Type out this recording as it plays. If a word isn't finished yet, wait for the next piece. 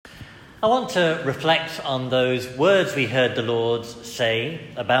I want to reflect on those words we heard the Lord say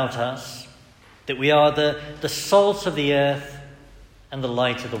about us, that we are the salt of the earth and the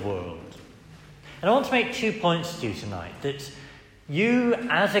light of the world. And I want to make 2 points to you tonight, that you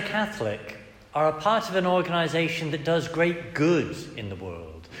as a Catholic are a part of an organisation that does great good in the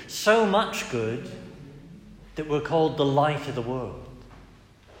world. So much good that we're called the light of the world.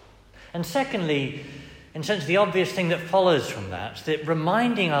 And secondly, in terms of the obvious thing that follows from that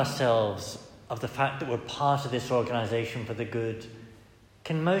reminding ourselves of the fact that we're part of this organisation for the good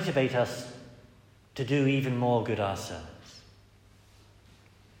can motivate us to do even more good ourselves.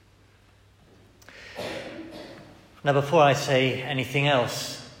 Now, before I say anything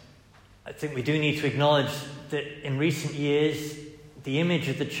else, I think we do need to acknowledge that in recent years, the image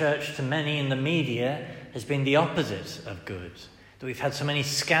of the church to many in the media has been the opposite of good. That we've had so many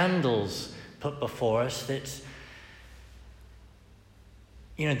scandals put before us that,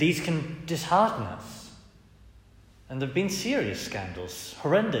 these can dishearten us. And there have been serious scandals,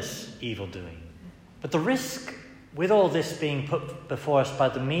 horrendous evildoing. But the risk with all this being put before us by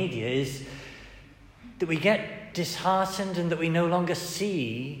the media is that we get disheartened and that we no longer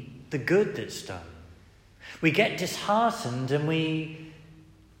see the good that's done. We get disheartened and we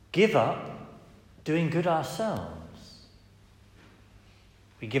give up doing good ourselves.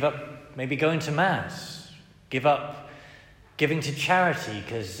 We give up maybe going to Mass, give up giving to charity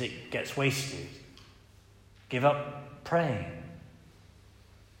because it gets wasted, give up praying.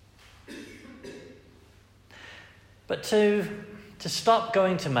 But to stop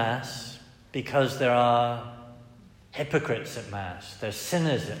going to Mass because there are hypocrites at Mass, there's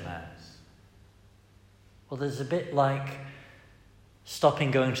sinners at Mass, well, there's a bit like stopping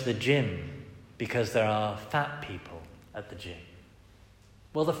going to the gym because there are fat people at the gym.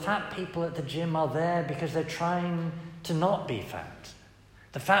 Well, the fat people at the gym are there because they're trying to not be fat.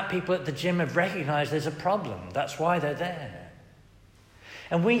 The fat people at the gym have recognized there's a problem. That's why they're there.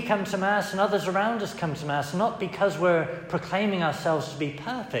 And we come to Mass and others around us come to Mass not because we're proclaiming ourselves to be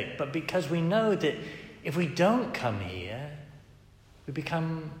perfect, but because we know that if we don't come here, we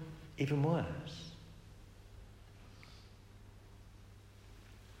become even worse.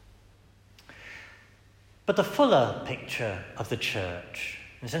 But the fuller picture of the church,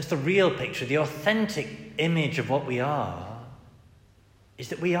 in a sense the real picture, the authentic image of what we are, is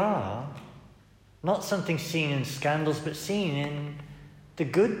that we are not something seen in scandals, but seen in the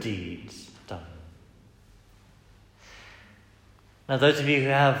good deeds done. Now, those of you who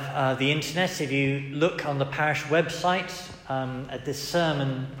have the internet, if you look on the parish website at this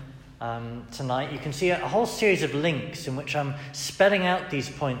sermon tonight, you can see a whole series of links in which I'm spelling out these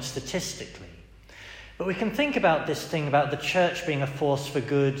points statistically. But we can think about this thing about the church being a force for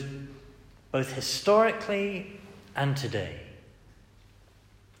good, both historically and today.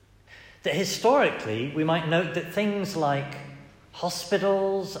 That historically, we might note that things like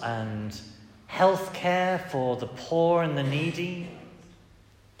hospitals and health care for the poor and the needy,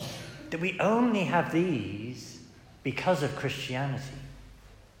 that we only have these because of Christianity.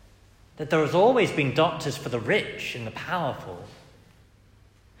 That there has always been doctors for the rich and the powerful.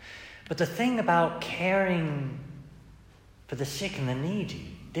 But the thing about caring for the sick and the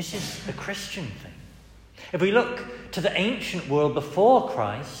needy, this is a Christian thing. If we look to the ancient world before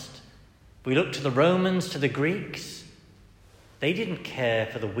Christ, we look to the Romans, to the Greeks, they didn't care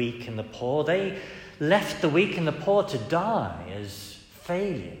for the weak and the poor. They left the weak and the poor to die as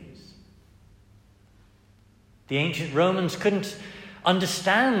failures. The ancient Romans couldn't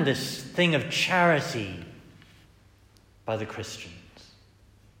understand this thing of charity by the Christians.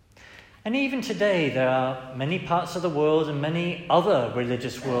 And even today, there are many parts of the world and many other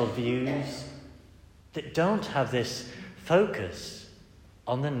religious worldviews that don't have this focus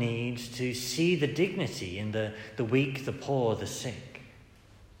on the need to see the dignity in the weak, the poor, the sick.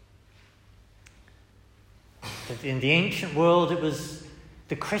 In the ancient world, it was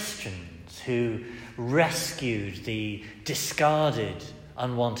the Christians who rescued the discarded,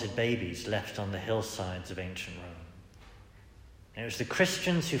 unwanted babies left on the hillsides of ancient Rome. And it was the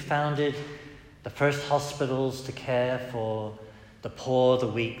Christians who founded the first hospitals to care for the poor, the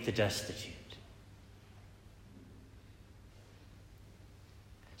weak, the destitute.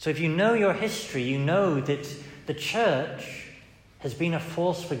 So if you know your history, you know that the church has been a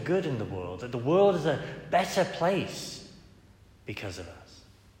force for good in the world, that the world is a better place because of us.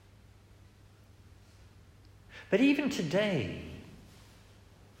 But even today,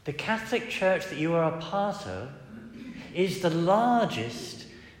 the Catholic Church that you are a part of is the largest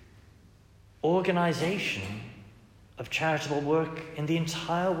organization of charitable work in the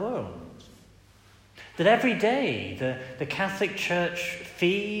entire world. That every day the Catholic Church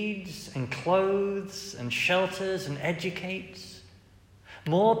feeds and clothes and shelters and educates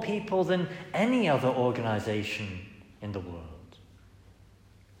more people than any other organisation in the world.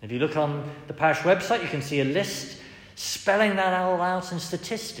 If you look on the parish website, you can see a list spelling that all out in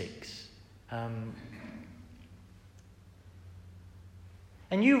statistics. And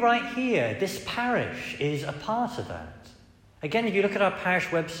you right here, this parish is a part of that. Again, if you look at our parish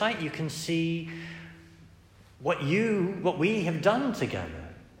website, you can see what we have done together.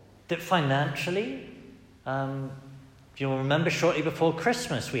 That financially, you'll remember shortly before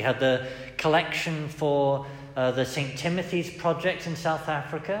Christmas, we had the collection for the St. Timothy's project in South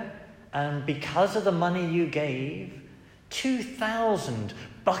Africa. And because of the money you gave, 2,000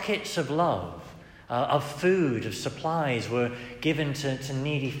 buckets of love, of food, of supplies were given to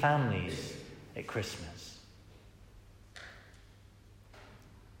needy families at Christmas.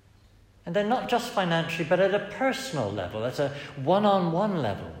 And then not just financially, but at a personal level, at a one-on-one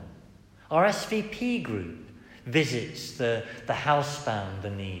level. Our SVP group visits the housebound,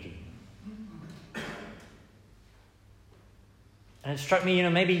 the needy. And it struck me,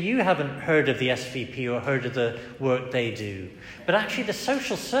 maybe you haven't heard of the SVP or heard of the work they do. But actually the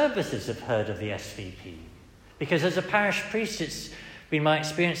social services have heard of the SVP. Because as a parish priest, it's been my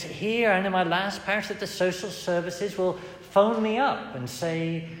experience here and in my last parish that the social services will phone me up and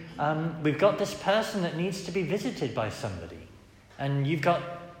say, we've got this person that needs to be visited by somebody. And you've got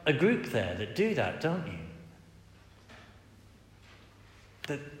a group there that do that, don't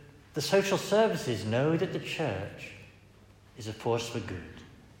you? The social services know that the church is a force for good.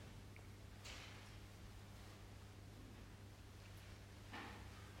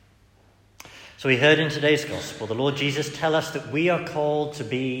 So we heard in today's gospel, the Lord Jesus tell us that we are called to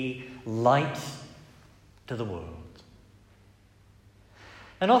be light to the world.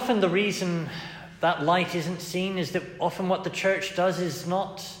 And often the reason that light isn't seen is that often what the church does is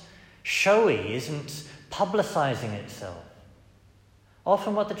not showy, isn't publicizing itself.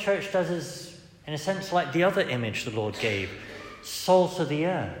 Often what the church does is, in a sense, like the other image the Lord gave, salt of the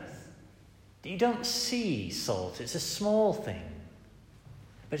earth. You don't see salt. It's a small thing.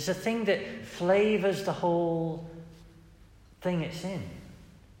 But it's a thing that flavors the whole thing it's in.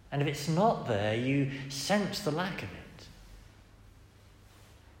 And if it's not there, you sense the lack of it.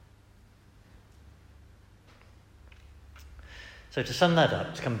 So to sum that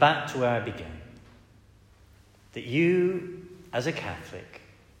up, to come back to where I began, that you, as a Catholic,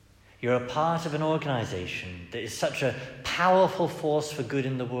 you're a part of an organisation that is such a powerful force for good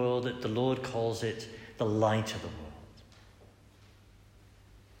in the world that the Lord calls it the light of the world.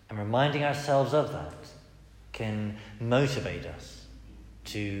 And reminding ourselves of that can motivate us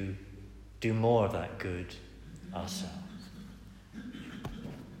to do more of that good ourselves.